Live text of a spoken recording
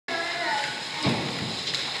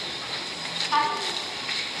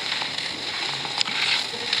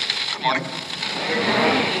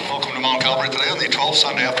12th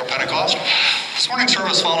Sunday after Pentecost. This morning's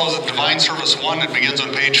service follows Divine Service 1. It begins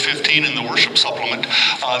on page 15 in the worship supplement.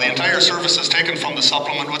 The entire service is taken from the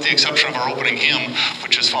supplement with the exception of our opening hymn,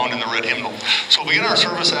 which is found in the red hymnal. So we'll begin our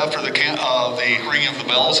service after the ringing of the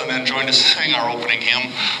bells and then join to sing our opening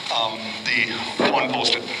hymn, the one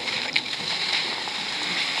posted. Thank you.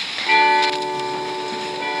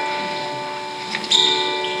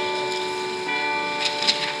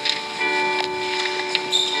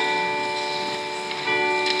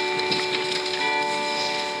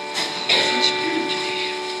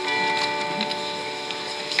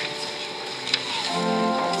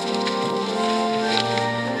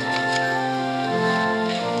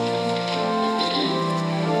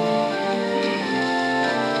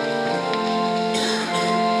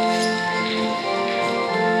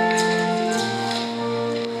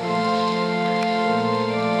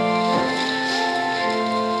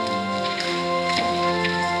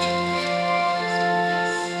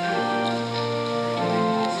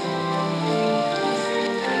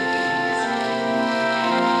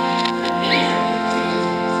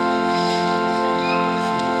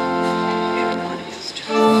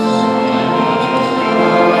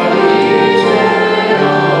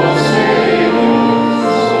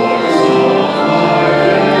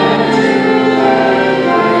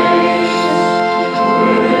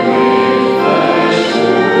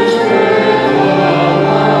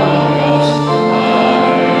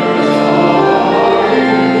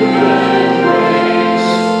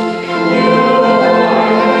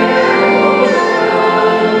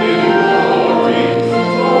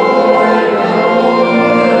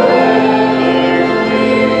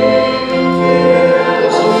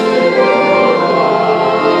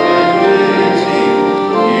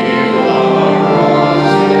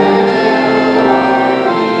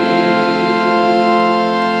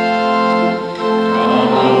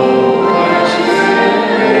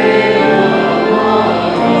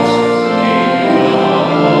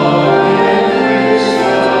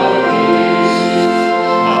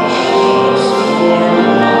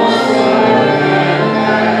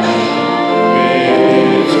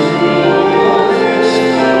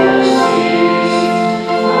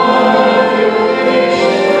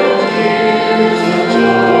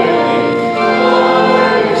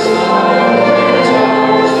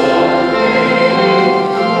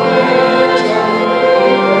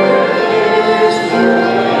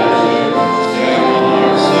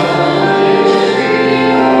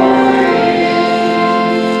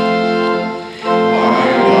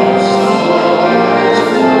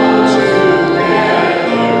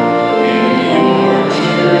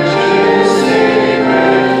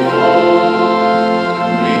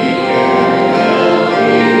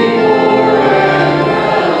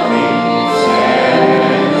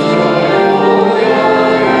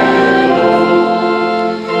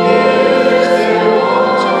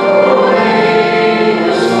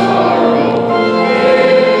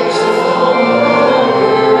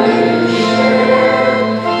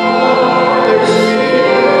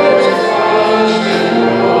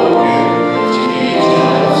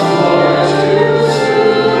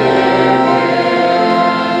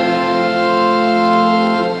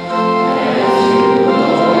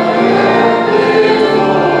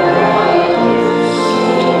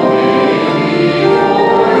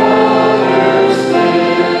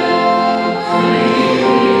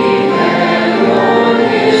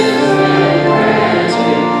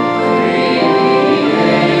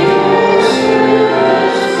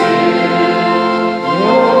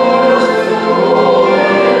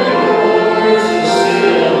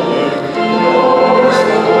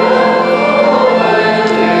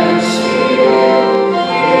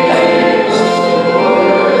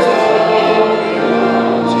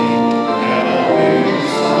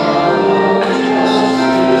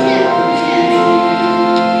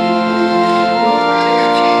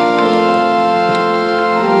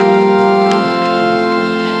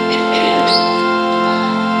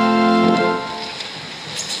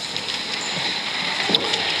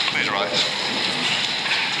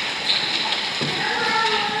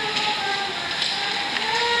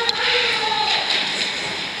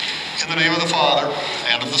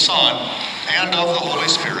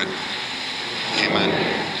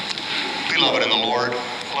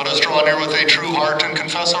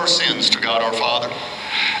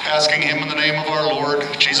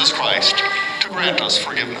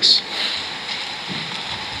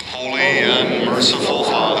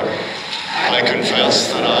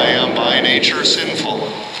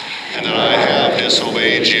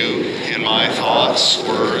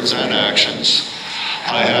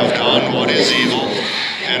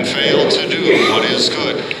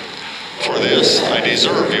 For this I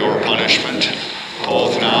deserve your punishment,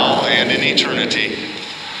 both now and in eternity.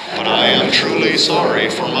 But I am truly sorry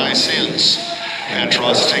for my sins, and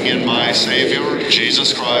trusting in my Savior,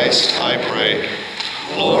 Jesus Christ, I pray.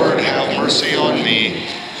 Lord, have mercy on me,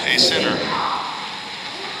 a sinner.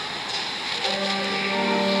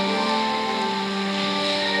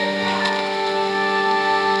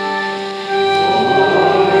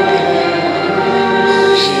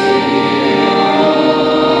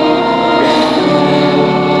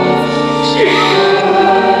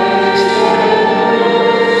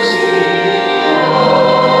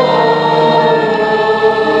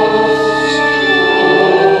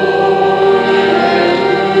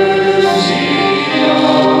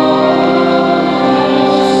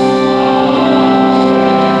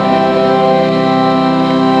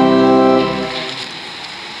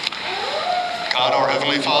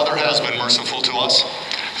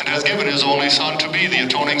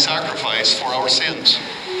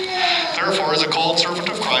 Therefore, as a called servant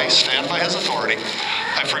of Christ and by his authority,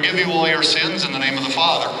 I forgive you all your sins in the name of the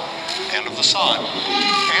Father, and of the Son,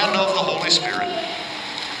 and of the Holy Spirit.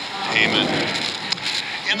 Amen.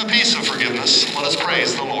 In the peace of forgiveness, let us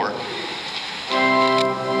praise the Lord.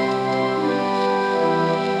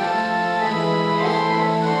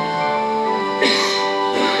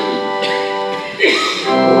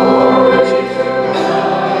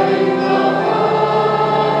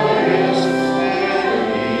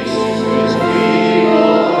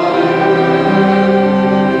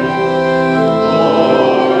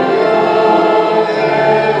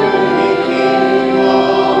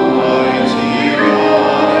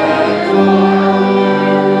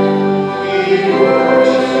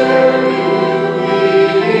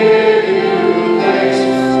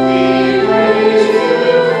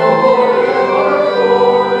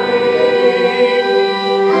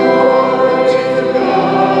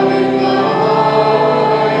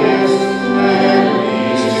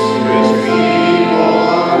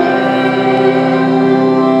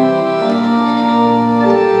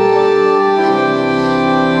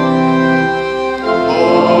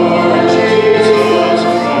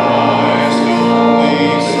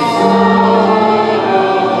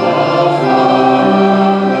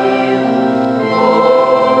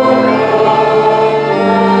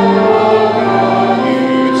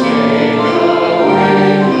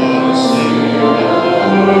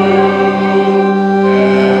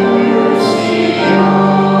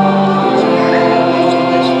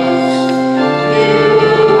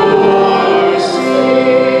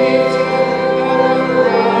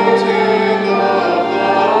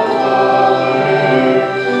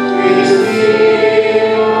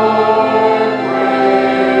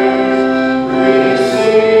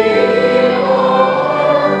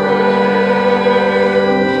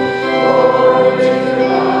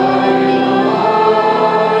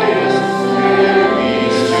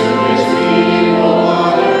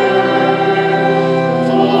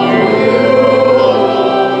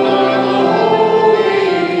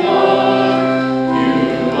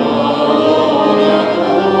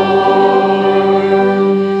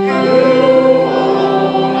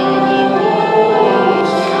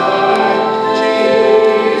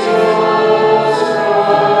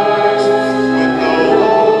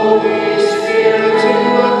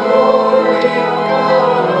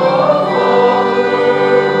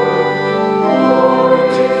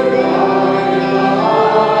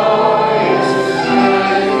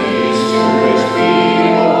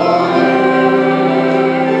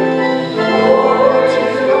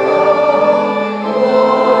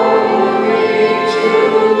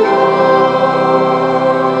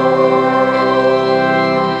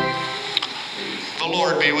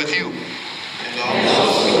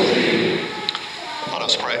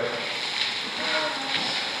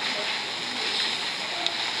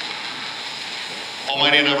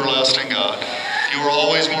 Almighty and everlasting God, you are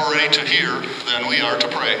always more ready to hear than we are to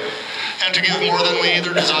pray, and to give more than we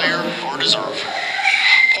either desire or deserve.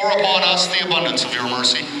 Pour upon us the abundance of your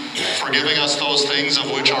mercy, forgiving us those things of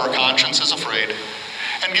which our conscience is afraid,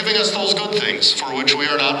 and giving us those good things for which we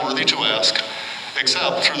are not worthy to ask,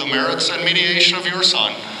 except through the merits and mediation of your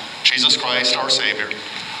Son, Jesus Christ our Savior,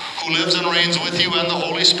 who lives and reigns with you and the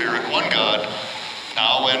Holy Spirit, one God,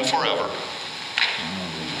 now and forever.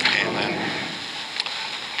 Amen.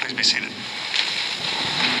 Please be seated.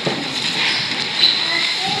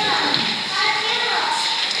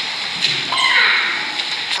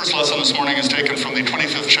 First lesson this morning is taken from the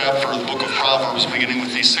 25th chapter of the book of Proverbs, beginning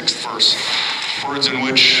with the 6th verse, words in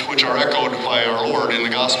which are echoed by our Lord in the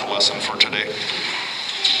gospel lesson for today.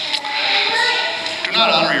 Do not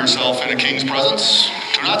honor yourself in a king's presence.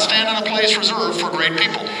 Do not stand in a place reserved for great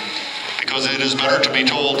people. because it is better to be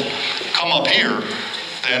told, come up here,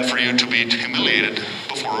 than for you to be humiliated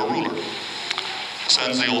before a ruler. This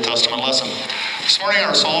ends the Old Testament lesson. This morning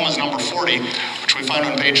our psalm is number 40, which we find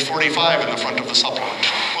on page 45 in the front of the supplement.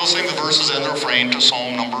 We'll sing the verses and the refrain to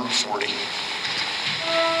psalm number 40.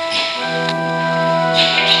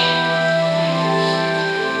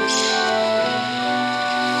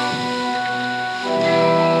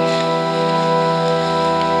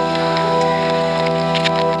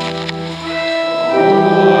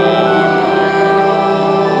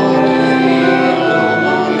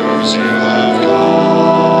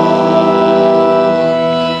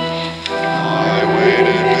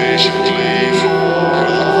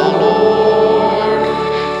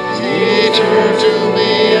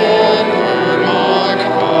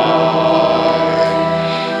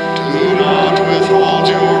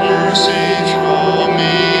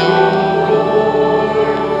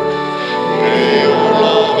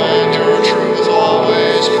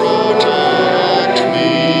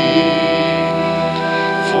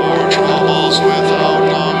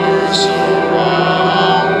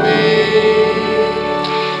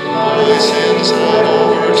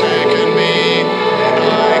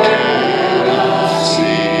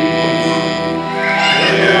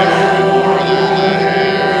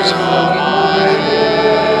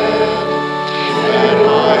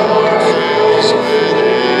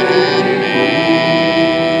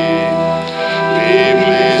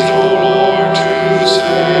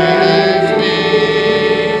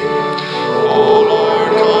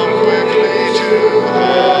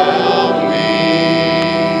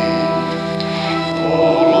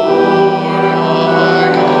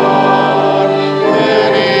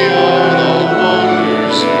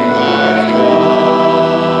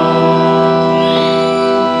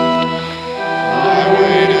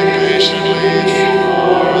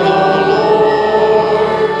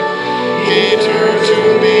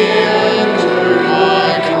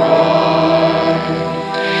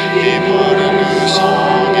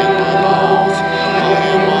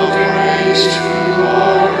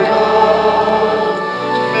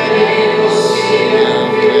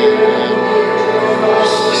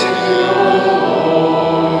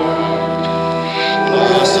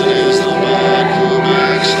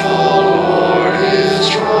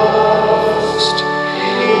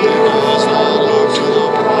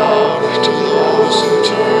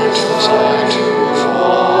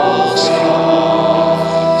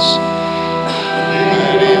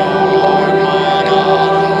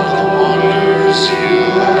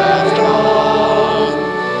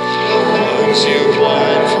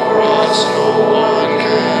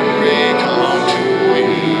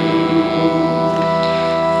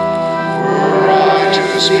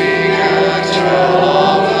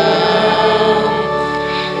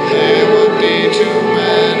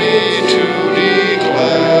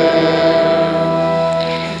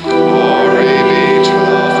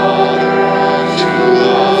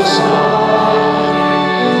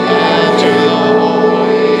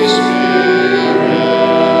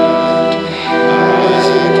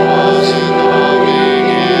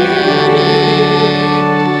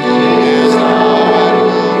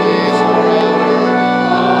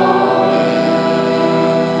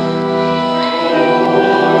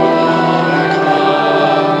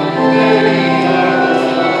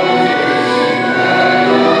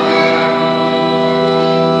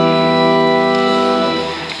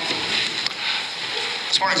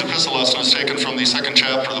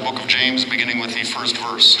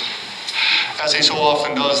 As he so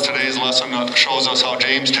often does, today's lesson shows us how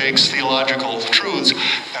James takes theological truths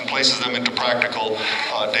and places them into practical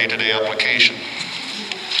day-to-day application.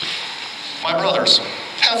 My brothers,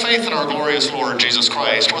 have faith in our glorious Lord Jesus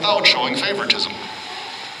Christ without showing favoritism.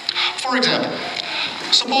 For example,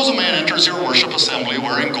 suppose a man enters your worship assembly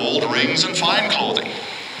wearing gold rings and fine clothing,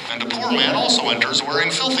 and a poor man also enters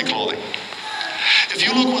wearing filthy clothing. If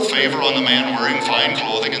you look with favor on the man wearing fine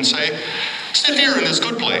clothing and say, "Sit here in this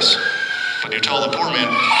good place," but you tell the poor man,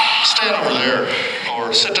 "Stand over there,"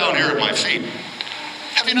 or "Sit down here at my feet,"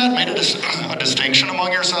 have you not made a distinction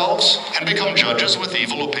among yourselves and become judges with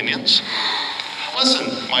evil opinions?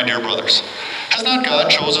 Listen, my dear brothers, has not God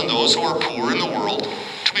chosen those who are poor in the world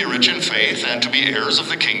to be rich in faith and to be heirs of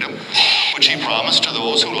the kingdom, which he promised to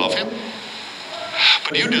those who love him?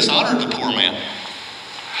 But you dishonored the poor man.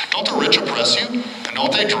 Don't the rich oppress you, and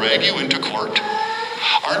don't they drag you into court?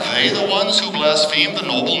 Aren't they the ones who blaspheme the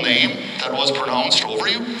noble name that was pronounced over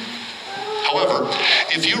you? However,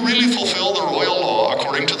 if you really fulfill the royal law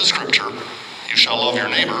according to the scripture, "You shall love your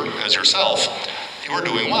neighbor as yourself," you are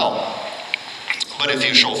doing well. But if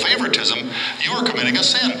you show favoritism, you are committing a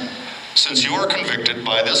sin, since you are convicted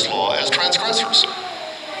by this law as transgressors.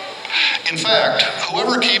 In fact,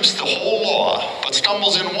 whoever keeps the whole law but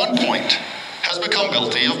stumbles in one point has become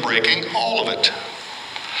guilty of breaking all of it.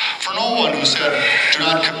 For the one who said, do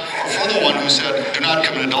not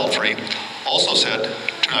commit adultery, also said,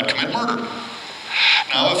 do not commit murder.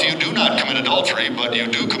 Now, if you do not commit adultery, but you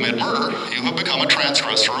do commit murder, you have become a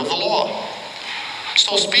transgressor of the law.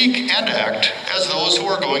 So speak and act as those who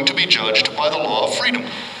are going to be judged by the law of freedom.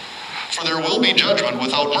 For there will be judgment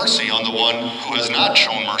without mercy on the one who has not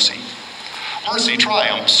shown mercy. Mercy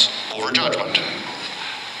triumphs over judgment.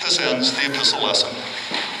 This ends the epistle lesson.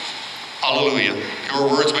 Alleluia. Your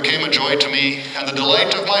words became a joy to me and the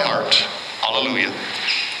delight of my heart. Alleluia.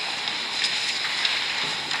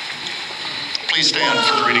 Please stand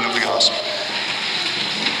for the reading of the gospel.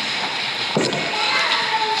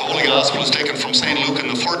 The Holy Gospel is taken from St. Luke in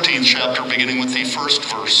the 14th chapter, beginning with the first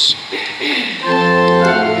verse.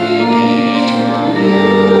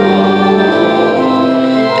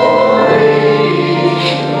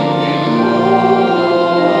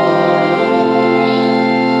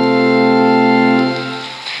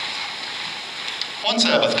 One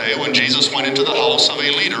Sabbath day, when Jesus went into the house of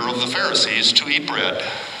a leader of the Pharisees to eat bread,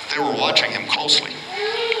 they were watching him closely.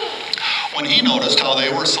 When he noticed how they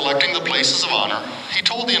were selecting the places of honor, he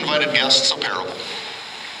told the invited guests a parable.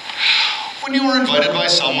 When you are invited by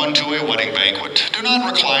someone to a wedding banquet, do not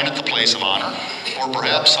recline at the place of honor, or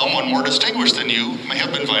perhaps someone more distinguished than you may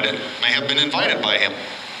have been invited by him.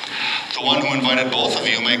 The one who invited both of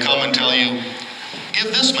you may come and tell you,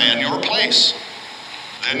 "Give this man your place."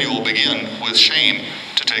 Then you will begin with shame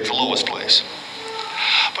to take the lowest place.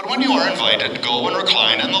 But when you are invited, go and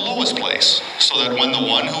recline in the lowest place, so that when the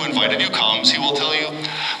one who invited you comes, he will tell you,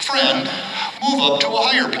 "Friend, move up to a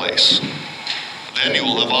higher place." Then you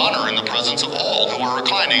will have honor in the presence of all who are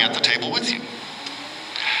reclining at the table with you.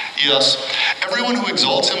 Yes, everyone who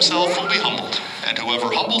exalts himself will be humbled, and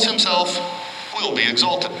whoever humbles himself will be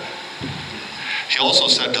exalted. He also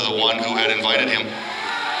said to the one who had invited him,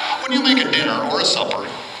 "When you make a dinner or a supper,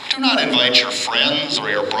 do not invite your friends or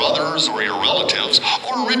your brothers or your relatives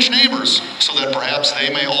or rich neighbors, so that perhaps they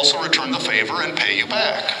may also return the favor and pay you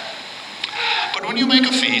back. But when you make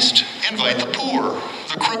a feast, invite the poor,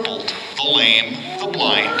 the crippled, the lame, the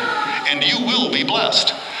blind, and you will be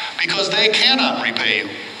blessed, because they cannot repay you.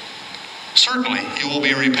 Certainly, you will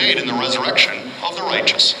be repaid in the resurrection of the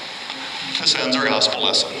righteous." This ends our gospel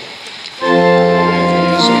lesson.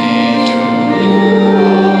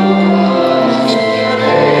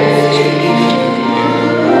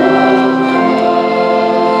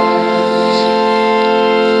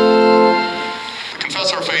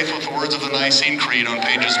 Nicene Creed on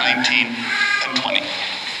pages 19 and 20.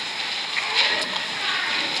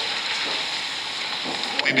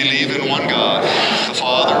 We believe in one God, the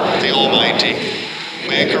Father, the Almighty,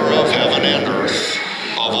 maker of heaven and earth,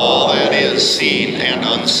 of all that is seen and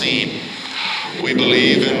unseen. We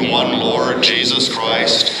believe in one Lord Jesus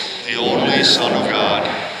Christ, the only Son of God,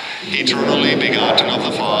 eternally begotten of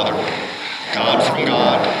the Father, God from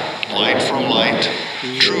God, light from light,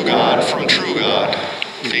 true God from true God,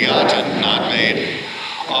 begotten, not made,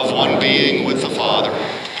 of one being with the Father.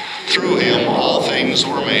 Through him all things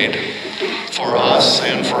were made. For us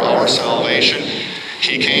and for our salvation,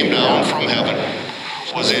 he came down from heaven,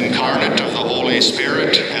 was incarnate of the Holy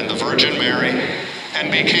Spirit and the Virgin Mary,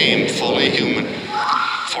 and became fully human.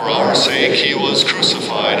 For our sake he was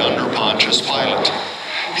crucified under Pontius Pilate.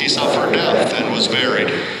 He suffered death and was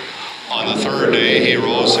buried. On the third day he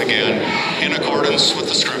rose again, in accordance with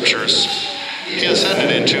the Scriptures. He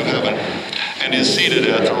ascended into heaven and is seated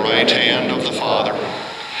at the right hand of the Father.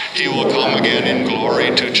 He will come again in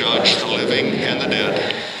glory to judge the living and the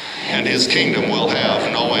dead, and his kingdom will have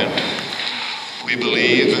no end. We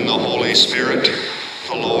believe in the Holy Spirit,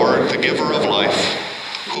 the Lord, the giver of life,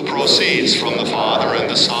 who proceeds from the Father and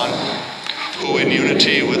the Son, who in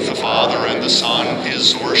unity with the Father and the Son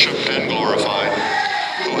is worshipped and glorified,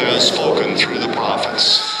 who has spoken through the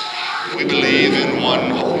prophets. We believe in one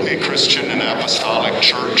holy Christian and apostolic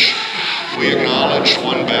church. We acknowledge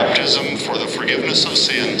one baptism for the forgiveness of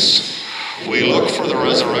sins. We look for the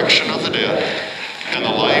resurrection of the dead and the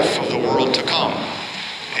life of the world to come.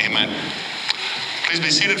 Amen. Please be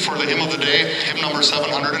seated for the hymn of the day, hymn number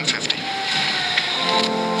 750.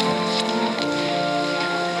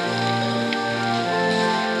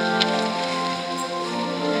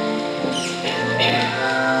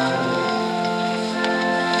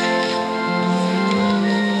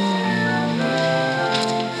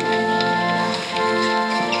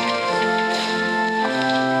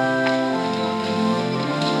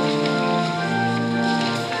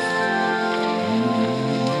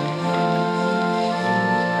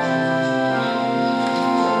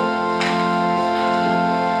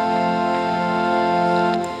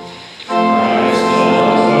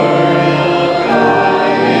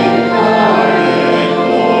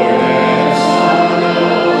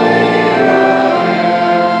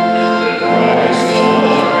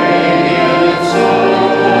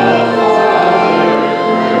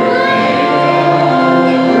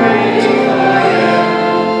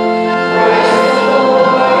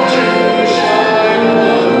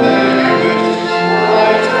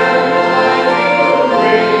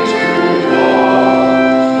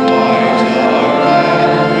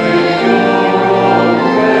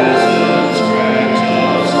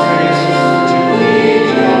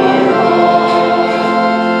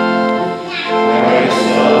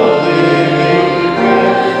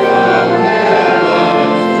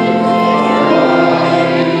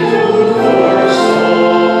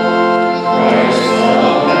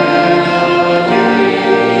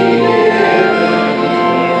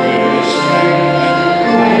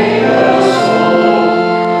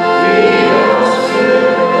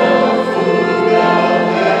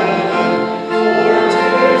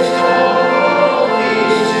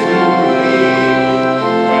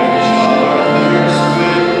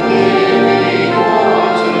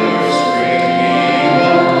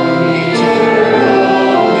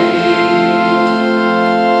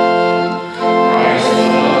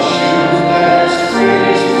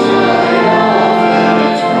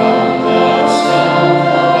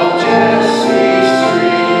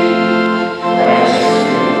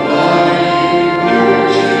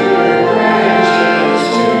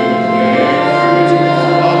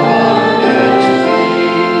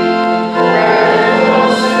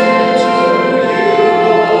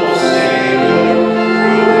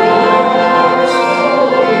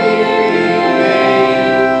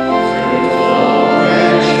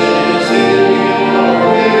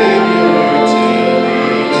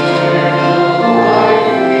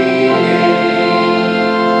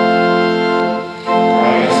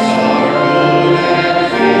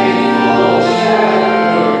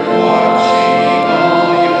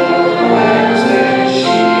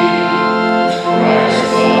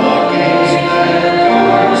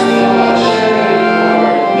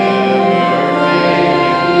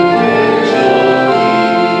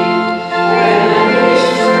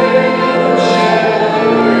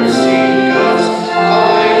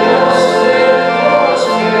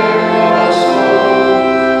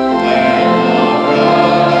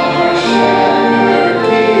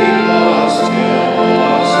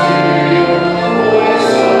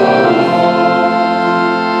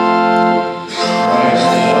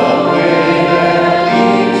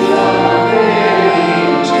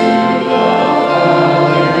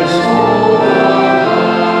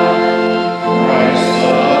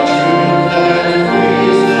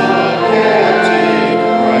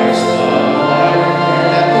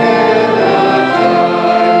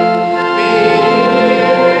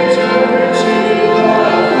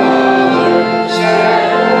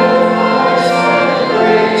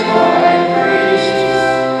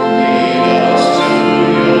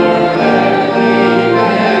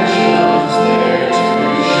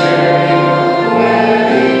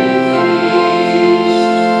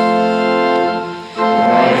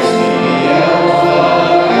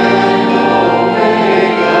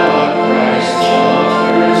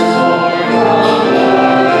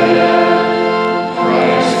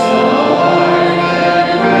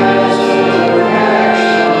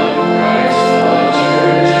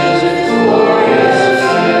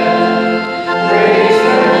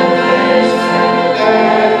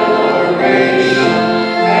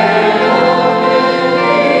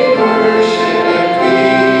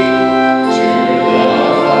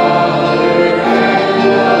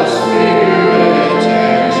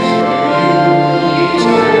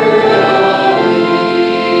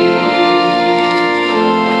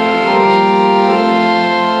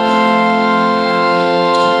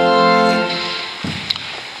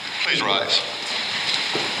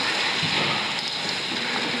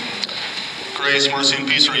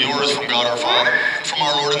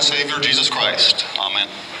 from our Lord and Savior, Jesus Christ. Amen.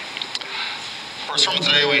 For our sermon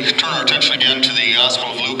today, we turn our attention again to the Gospel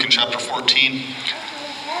of Luke in chapter 14.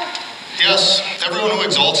 Yes, everyone who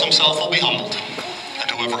exalts himself will be humbled, and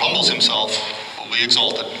whoever humbles himself will be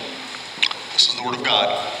exalted. This is the word of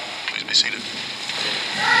God. Please be seated.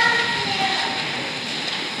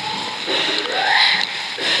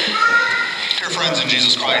 Dear friends in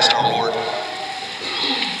Jesus Christ, our Lord,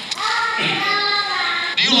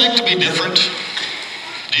 do you like to be different?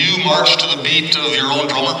 Do you march to the beat of your own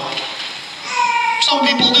drummer? Some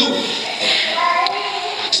people do.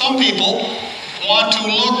 Some people want to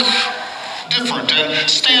look different and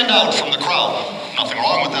stand out from the crowd. Nothing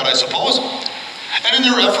wrong with that, I suppose. And in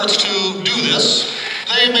their efforts to do this,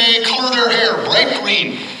 they may color their hair bright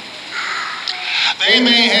green. They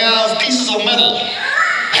may have pieces of metal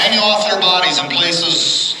hanging off their bodies in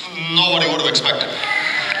places nobody would have expected.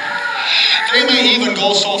 They may even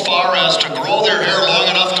go so far as to grow their hair long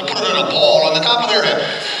enough to put it in a ball on the top of their head,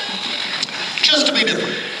 just to be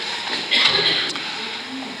different.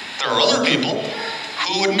 There are other people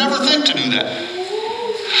who would never think to do that.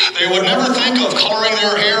 They would never think of coloring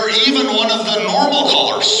their hair even one of the normal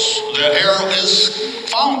colors that hair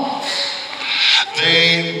is found.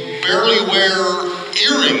 They barely wear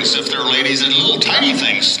earrings if they're ladies, and little tiny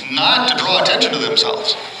things, not to draw attention to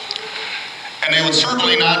themselves. And they would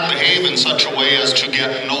certainly not behave in such a way as to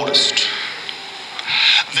get noticed.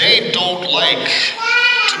 They don't like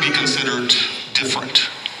to be considered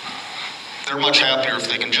different. They're much happier if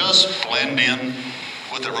they can just blend in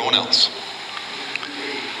with everyone else.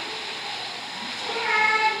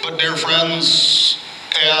 But dear friends,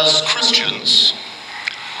 as Christians,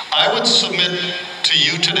 I would submit to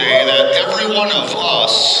you today that every one of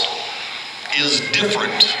us is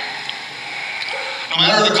different. No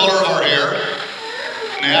matter the color of our hair,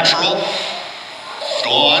 natural,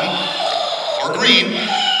 blonde, or green,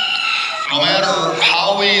 no matter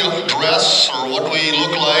how we dress or what we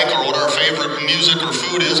look like or what our favorite music or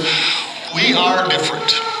food is, we are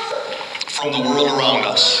different from the world around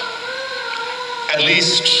us. At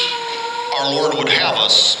least our Lord would have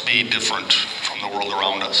us be different from the world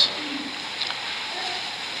around us.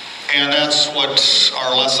 And that's what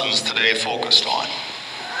our lessons today focused on.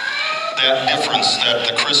 That difference that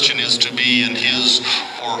the Christian is to be in his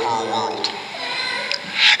or her world.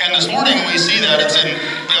 And this morning we see that it's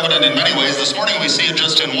evident in many ways. This morning we see it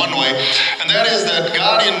just in one way, and that is that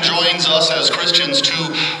God enjoins us as Christians to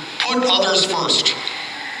put others first.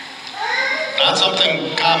 Not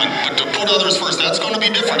something common, but to put others first. That's going to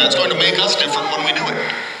be different. That's going to make us different when we do it.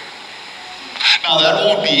 Now that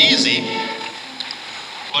won't be easy,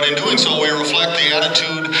 but in doing so we reflect the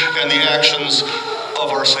attitude and the actions of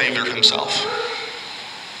our Savior himself.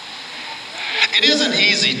 It isn't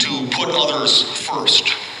easy to put others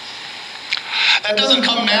first. That doesn't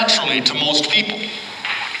come naturally to most people.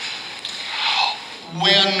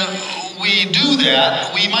 When we do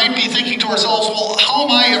that, we might be thinking to ourselves, well, how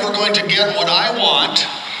am I ever going to get what I want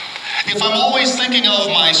if I'm always thinking of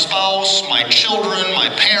my spouse, my children, my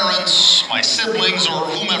parents, my siblings, or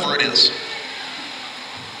whomever it is?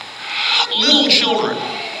 Little children,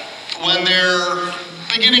 when they're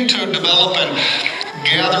beginning to develop and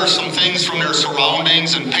gather some things from their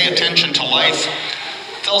surroundings and pay attention to life,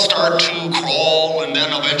 they'll start to crawl, and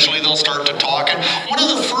then eventually they'll start to talk. And one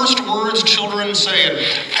of the first words children say,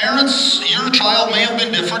 and parents, your child may have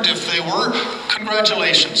been different. If they were,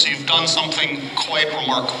 congratulations, you've done something quite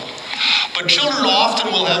remarkable. But children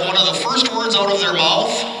often will have one of the first words out of their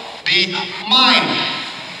mouth be mine,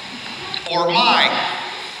 or my,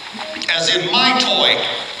 as in my toy,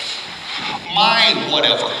 my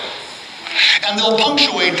whatever. And they'll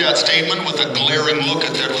punctuate that statement with a glaring look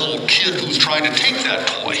at that little kid who's trying to take that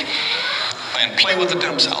toy and play with it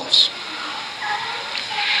themselves.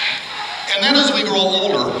 And then as we grow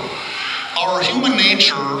older, our human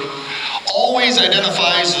nature always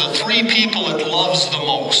identifies the three people it loves the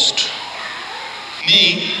most.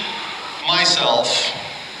 Me, myself,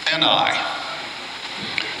 and I.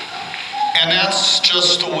 And that's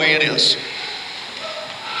just the way it is.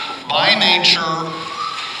 By nature,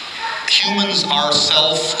 humans are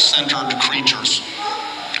self-centered creatures.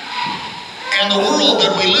 And the world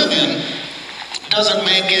that we live in doesn't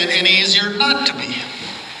make it any easier not to be.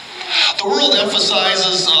 The world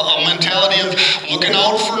emphasizes a mentality of looking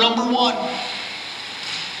out for number one.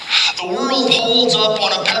 The world holds up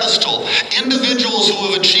on a pedestal individuals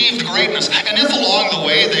who have achieved greatness. And if along the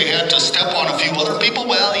way they had to step on a few other people,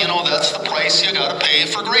 well, you know, that's the price you got to pay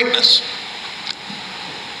for greatness.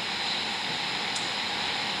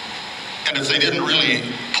 And if they didn't really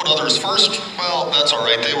put others first, well, that's all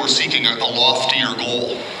right. They were seeking a loftier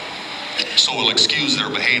goal. so we'll excuse their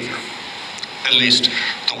behavior. At least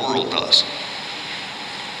the world does.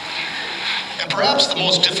 And perhaps the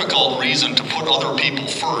most difficult reason to put other people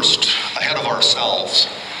first ahead of ourselves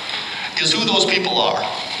is who those people are.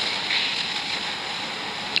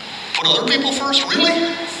 Put other people first?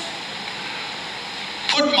 Really?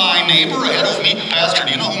 Put my neighbor ahead of me? Pastor,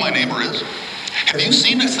 do you know who my neighbor is? Have you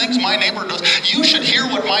seen the things my neighbor does? You should hear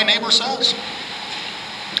what my neighbor says.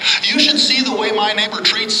 You should see the way my neighbor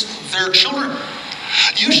treats their children.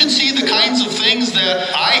 You should see the kinds of things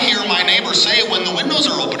that I hear my neighbor say when the windows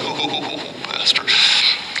are open. Pastor,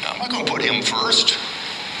 I'm not going to put him first.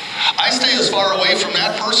 I stay as far away from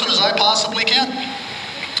that person as I possibly can.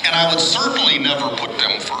 And I would certainly never put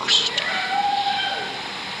them first.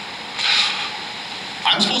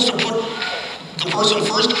 I'm supposed to put the person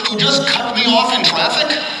first who just cut me off in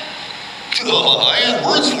traffic? I had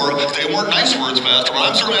words for him. They weren't nice words, Pastor, but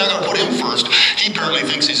I'm certainly not going to put him first. He apparently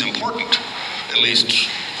thinks he's important. At least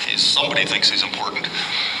somebody thinks he's important.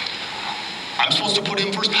 I'm supposed to put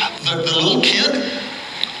him first. The little kid,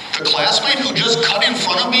 the classmate who just cut in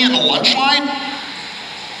front of me in the lunch line,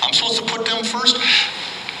 I'm supposed to put them first.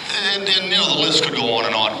 And you know, the list could go on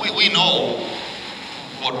and on. We know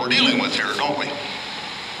what we're dealing with here, don't we?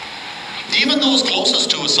 Even those closest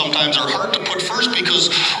to us sometimes are hard to put first because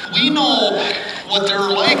we know what they're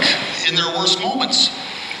like in their worst moments.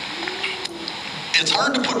 It's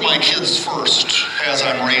hard to put my kids first as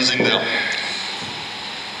I'm raising them.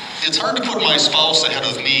 It's hard to put my spouse ahead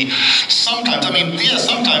of me sometimes. I mean, yeah,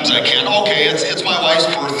 sometimes I can. Okay, it's my wife's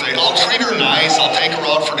birthday. I'll treat her nice. I'll take her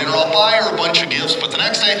out for dinner. I'll buy her a bunch of gifts. But the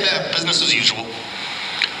next day, business as usual.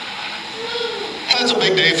 It's a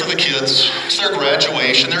big day for the kids. It's their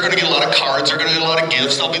graduation. They're going to get a lot of cards. They're going to get a lot of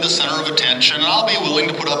gifts. They'll be the center of attention. And I'll be willing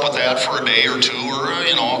to put up with that for a day or two or,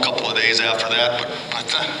 a couple of days after that. But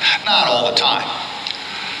not all the time.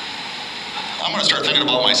 I'm going to start thinking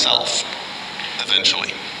about myself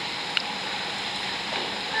eventually.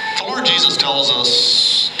 The Lord Jesus tells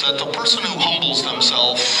us that the person who humbles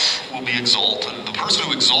themselves will be exalted. The person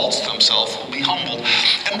who exalts themselves will be humbled.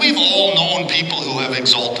 And we've all known people who have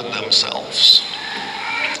exalted themselves.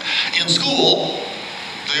 In school,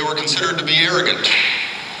 they were considered to be arrogant.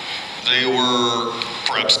 They were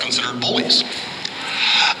perhaps considered bullies.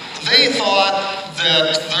 They thought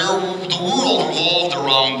that the world revolved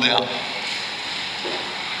around them.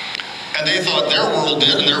 And they thought their world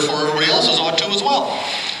did, and therefore everybody else's ought to as well.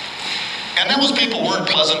 And those people weren't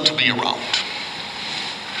pleasant to be around.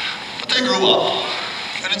 But they grew up.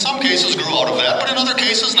 And in some cases grew out of that, but in other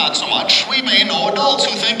cases not so much. We may know adults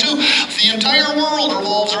who think too, the entire world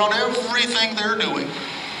revolves around everything they're doing.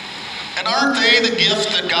 And aren't they the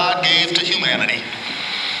gift that God gave to humanity?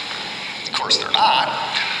 Of course they're not,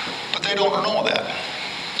 but they don't know that.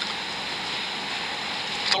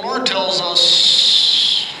 The Lord tells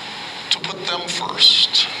us to put them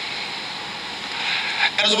first.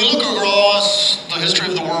 And as we look across the history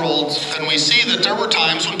of the world, and we see that there were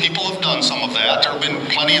times when people have done some of that, there have been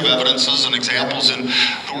plenty of evidences and examples in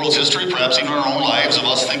the world's history, perhaps even in our own lives, of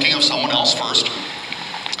us thinking of someone else first.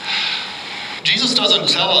 Jesus doesn't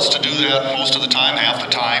tell us to do that most of the time, half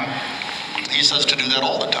the time. He says to do that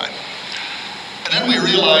all the time. And then we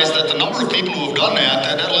realize that the number of people who have done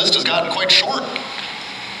that list has gotten quite short.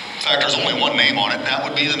 In fact, there's only one name on it, and that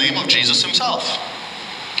would be the name of Jesus himself,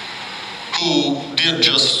 who did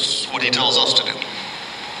just what he tells us to do.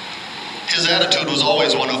 His attitude was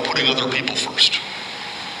always one of putting other people first.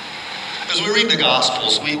 As we read the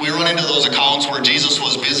Gospels, we run into those accounts where Jesus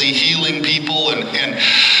was busy healing people and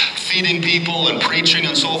feeding people and preaching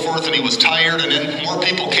and so forth, and he was tired, and then more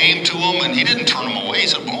people came to him, and he didn't turn them away. He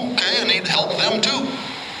said, well, okay, I need to help them too.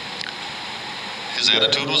 His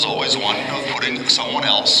attitude was always one of putting someone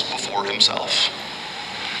else before himself.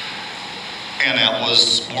 And that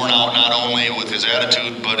was borne out not only with his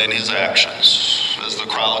attitude, but in his actions. As the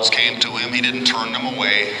crowds came to him, he didn't turn them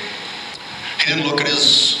away. He didn't look at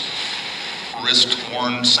his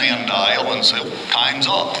wrist-worn sand dial and say, oh, time's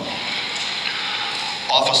up.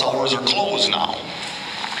 Office hours are closed now.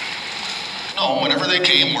 No, whenever they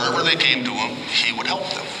came, wherever they came to him, he would help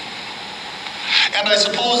them. And I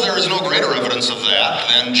suppose there is no greater evidence of that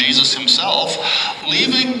than Jesus himself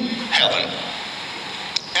leaving heaven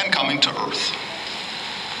and coming to earth.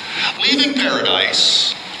 Leaving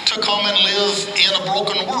paradise to come and live in a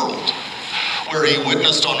broken world where he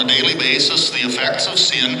witnessed on a daily basis the effects of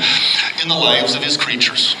sin in the lives of his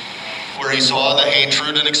creatures, where he saw the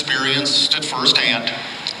hatred and experienced it firsthand,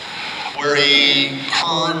 where he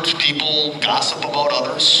heard people gossip about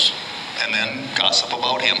others and then gossip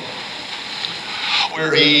about him,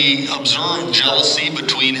 where he observed jealousy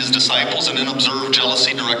between his disciples and then observed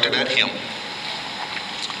jealousy directed at him.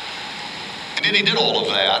 And then he did all of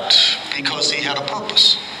that because he had a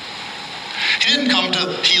purpose. He didn't come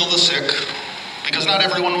to heal the sick because not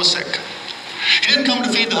everyone was sick. He didn't come to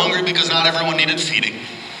feed the hungry because not everyone needed feeding.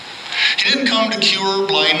 He didn't come to cure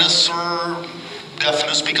blindness or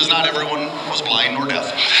deafness because not everyone was blind nor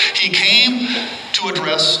deaf. He came to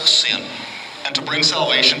address sin and to bring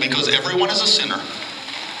salvation because everyone is a sinner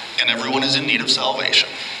and everyone is in need of salvation.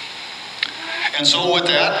 And so with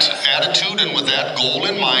that attitude and with that goal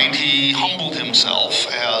in mind, he humbled himself,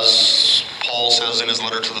 as Paul says in his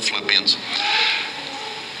letter to the Philippians.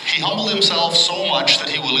 He humbled himself so much that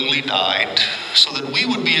he willingly died so that we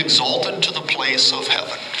would be exalted to the place of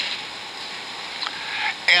heaven.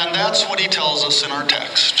 And that's what he tells us in our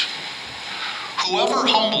text. Whoever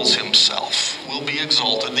humbles himself will be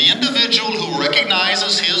exalted. The individual who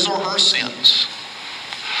recognizes his or her sins,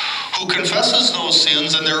 who confesses those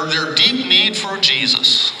sins and their deep need for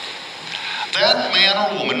Jesus, that man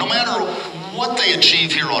or woman, no matter what they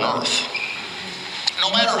achieve here on earth, no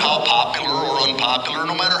matter how popular or unpopular,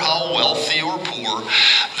 no matter how wealthy or poor,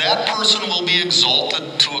 that person will be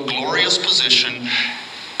exalted to a glorious position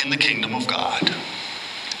in the kingdom of God.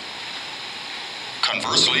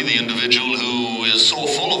 Conversely, the individual who is so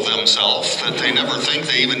full of themselves that they never think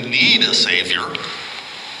they even need a Savior,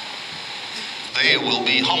 they will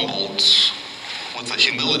be humbled with a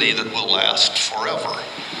humility that will last forever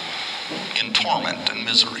in torment and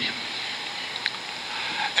misery.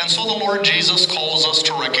 And so the Lord Jesus calls us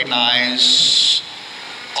to recognize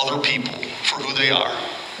other people for who they are.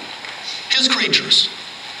 His creatures,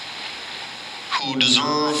 who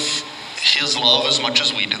deserve his love as much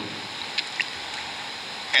as we do,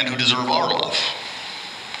 and who deserve our love.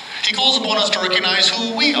 He calls upon us to recognize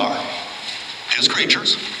who we are, his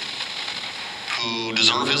creatures, who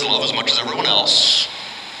deserve his love as much as everyone else,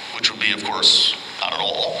 which would be, of course, not at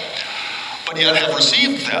all, but yet have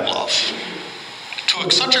received that love to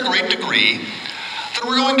such a great degree that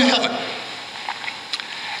we're going to heaven.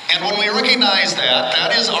 And when we recognize that,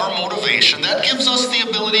 that is our motivation. That gives us the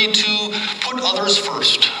ability to put others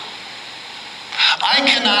first. I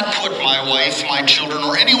cannot put my wife, my children,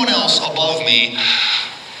 or anyone else above me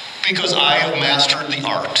because I have mastered the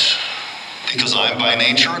art, because I'm by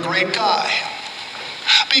nature a great guy,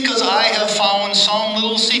 because I have found some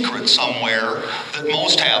little secret somewhere that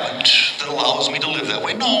most haven't that allows me to live that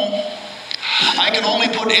way. No, I can only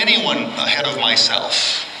put anyone ahead of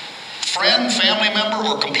myself, friend, family member,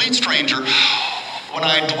 or complete stranger, when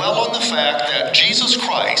I dwell on the fact that Jesus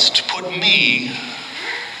Christ put me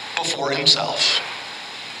before himself.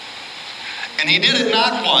 And he did it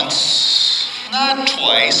not once, not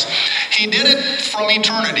twice. He did it from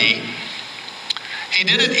eternity. He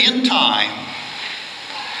did it in time.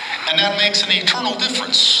 And that makes an eternal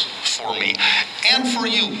difference for me and for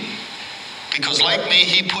you. Because like me,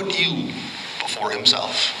 he put you before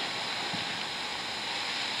himself.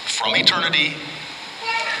 From eternity,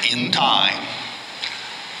 in time,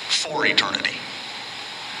 for eternity.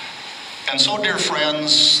 And so, dear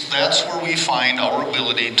friends, that's where we find our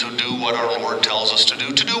ability to do what our Lord tells us to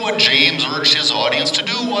do what James urged his audience to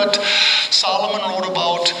do, what Solomon wrote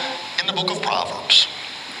about in the book of Proverbs.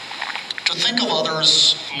 To think of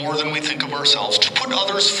others more than we think of ourselves, to put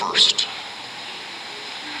others first.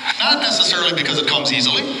 Not necessarily because it comes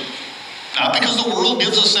easily, not because the world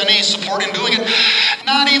gives us any support in doing it,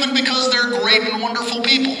 not even because they're great and wonderful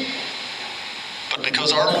people, but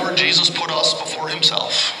because our Lord Jesus put us before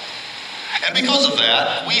himself. And because of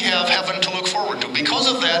that, we have heaven to look forward to.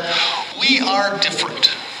 Because of that, we are different.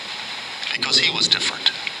 Because he was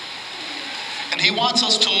different. And he wants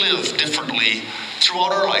us to live differently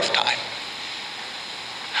throughout our lifetime.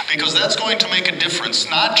 Because that's going to make a difference,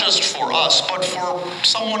 not just for us, but for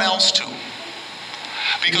someone else too.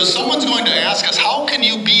 Because someone's going to ask us, how can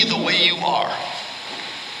you be the way you are?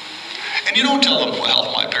 And you don't tell them,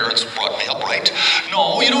 well, my parents brought me up right.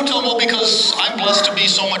 No, you don't tell them, well, because I'm blessed to be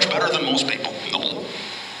so much better than most people. No.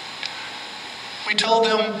 We tell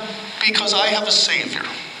them, because I have a Savior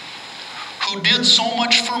who did so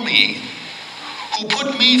much for me, who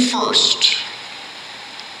put me first,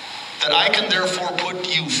 that I can therefore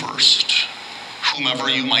put you first, whomever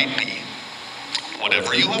you might be.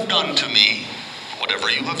 Whatever you have done to me,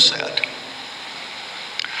 whatever you have said.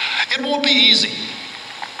 It won't be easy.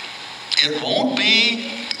 It won't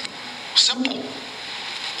be simple.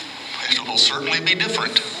 It will certainly be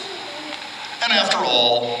different. And after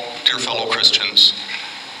all, dear fellow Christians,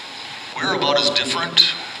 we're about as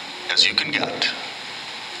different as you can get.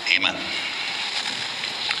 Amen.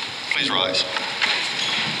 Please rise.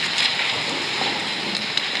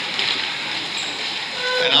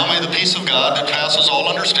 And now may the peace of God that passes all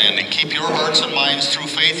understanding keep your hearts and minds through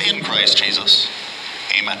faith in Christ Jesus.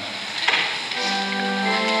 Amen.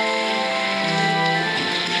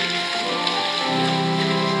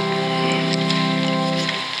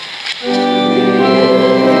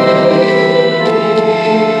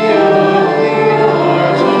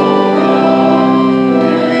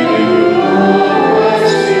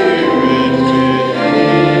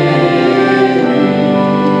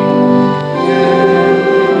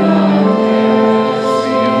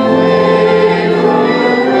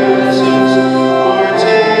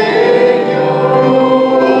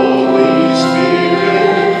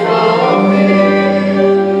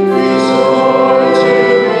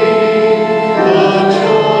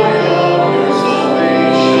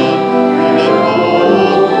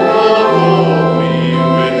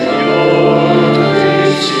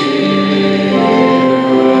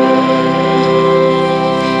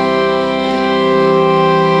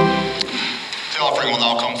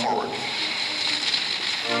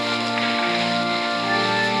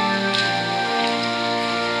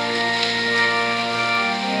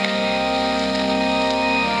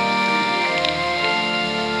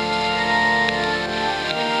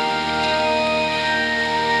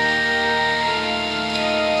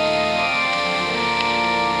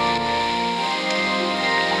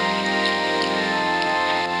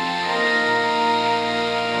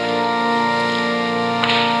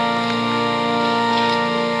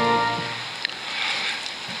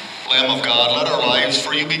 Lamb of God, let our lives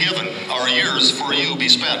for you be given, our years for you be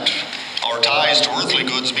spent, our ties to earthly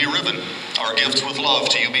goods be riven, our gifts with love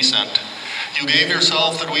to you be sent. You gave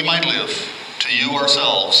yourself that we might live, to you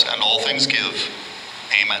ourselves and all things give.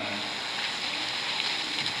 Amen.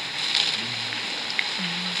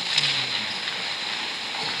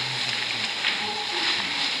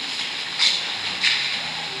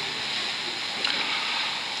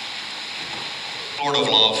 Lord of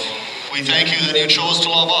love, we thank you that you chose to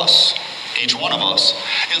love us, each one of us,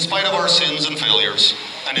 in spite of our sins and failures,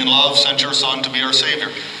 and in love sent your Son to be our Savior.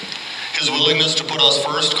 His willingness to put us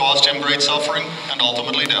first cost him great suffering and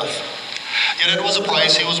ultimately death. Yet it was a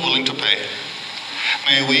price he was willing to pay.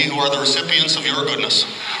 May we, who are the recipients of your goodness,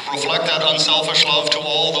 reflect that unselfish love to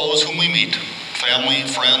all those whom we meet, family,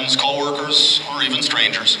 friends, co-workers, or even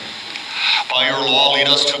strangers. By your law, lead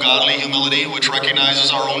us to godly humility, which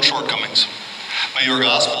recognizes our own shortcomings. May your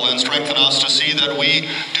gospel then strengthen us to see that we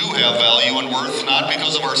do have value and worth, not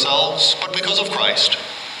because of ourselves, but because of Christ,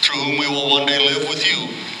 through whom we will one day live with you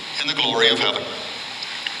in the glory of heaven.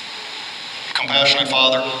 Compassionate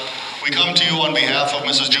Father, we come to you on behalf of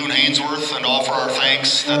Mrs. June Hainsworth and offer our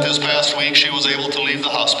thanks that this past week she was able to leave the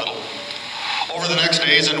hospital. Over the next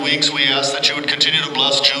days and weeks, we ask that you would continue to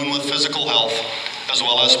bless June with physical health as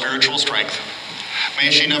well as spiritual strength.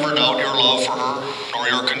 May she never doubt your love for her, nor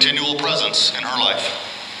your continual presence in her life.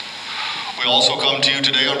 We also come to you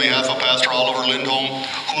today on behalf of Pastor Oliver Lindholm,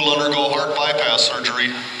 who will undergo heart bypass surgery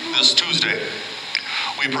this Tuesday.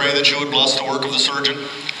 We pray that you would bless the work of the surgeon.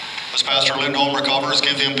 As Pastor Lindholm recovers,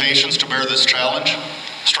 give him patience to bear this challenge,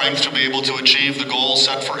 strength to be able to achieve the goals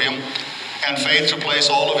set for him, and faith to place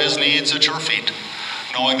all of his needs at your feet,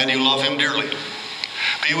 knowing that you love him dearly.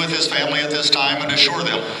 Be with his family at this time and assure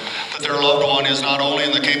them that their loved one is not only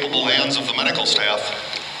in the capable hands of the medical staff,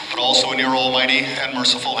 but also in your almighty and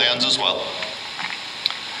merciful hands as well.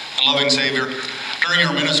 And loving Savior, during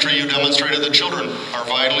your ministry you demonstrated that children are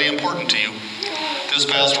vitally important to you. This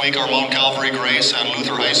past week, our Mount Calvary Grace and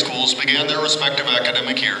Luther High Schools began their respective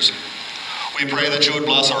academic years. We pray that you would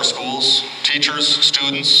bless our schools, teachers,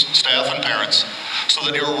 students, staff, and parents, so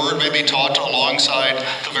that your word may be taught alongside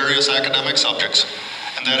the various academic subjects,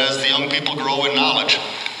 and that as the young people grow in knowledge,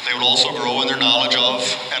 they would also grow in their knowledge of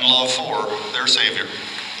and love for their Savior.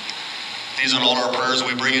 These and all our prayers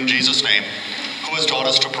we bring in Jesus' name, who has taught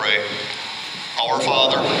us to pray. Our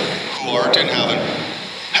Father, who art in heaven,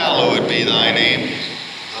 hallowed be thy name.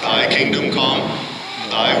 Thy kingdom come,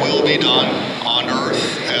 thy will be done, on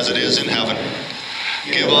earth as it is in heaven.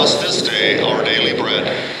 Give us this day our daily bread,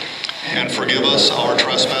 and forgive us our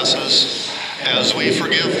trespasses, as we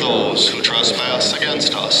forgive those who trespass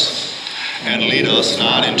against us. And lead us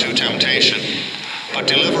not into temptation, but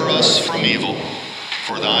deliver us from evil.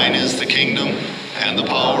 For thine is the kingdom, and the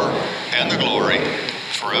power, and the glory,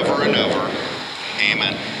 forever and ever.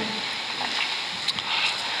 Amen.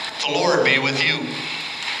 The Lord be with you.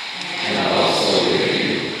 And also with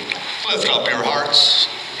you. Lift up your hearts.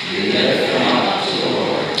 We lift them up to the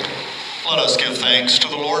Lord. Let us give thanks to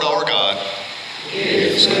the Lord our God. It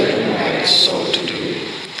is good and right so to do.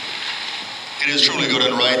 It is truly good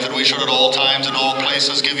and right that we should at all times and all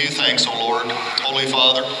places give you thanks, O Lord, Holy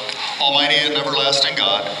Father, Almighty and everlasting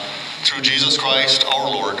God, through Jesus Christ our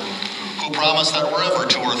Lord, who promised that wherever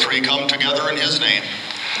 2 or 3 come together in his name,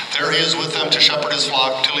 there he is with them to shepherd his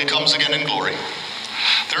flock till he comes again in glory.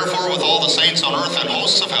 Therefore, with all the saints on earth and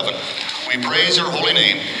hosts of heaven, we praise your holy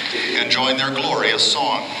name and join their glorious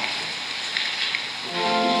song.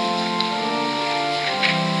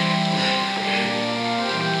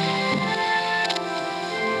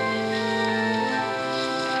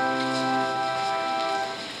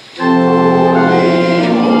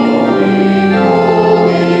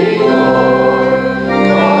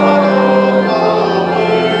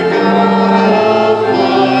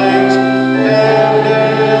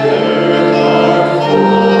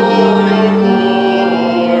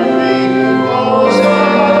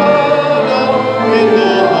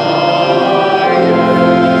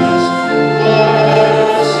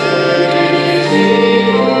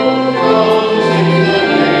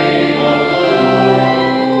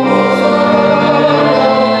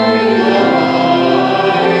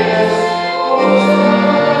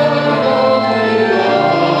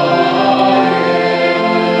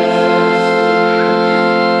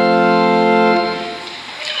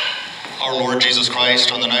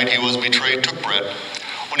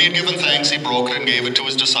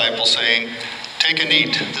 Saying, "Take and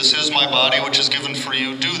eat, this is my body which is given for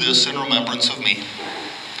you, do this in remembrance of me."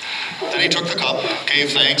 Then he took the cup,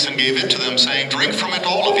 gave thanks, and gave it to them, saying, "Drink from it,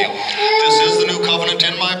 all of you. This is the new covenant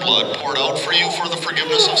in my blood, poured out for you for the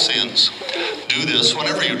forgiveness of sins. Do this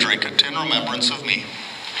whenever you drink it in remembrance of me."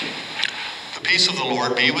 The peace of the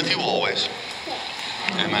Lord be with you always.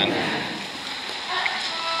 Amen.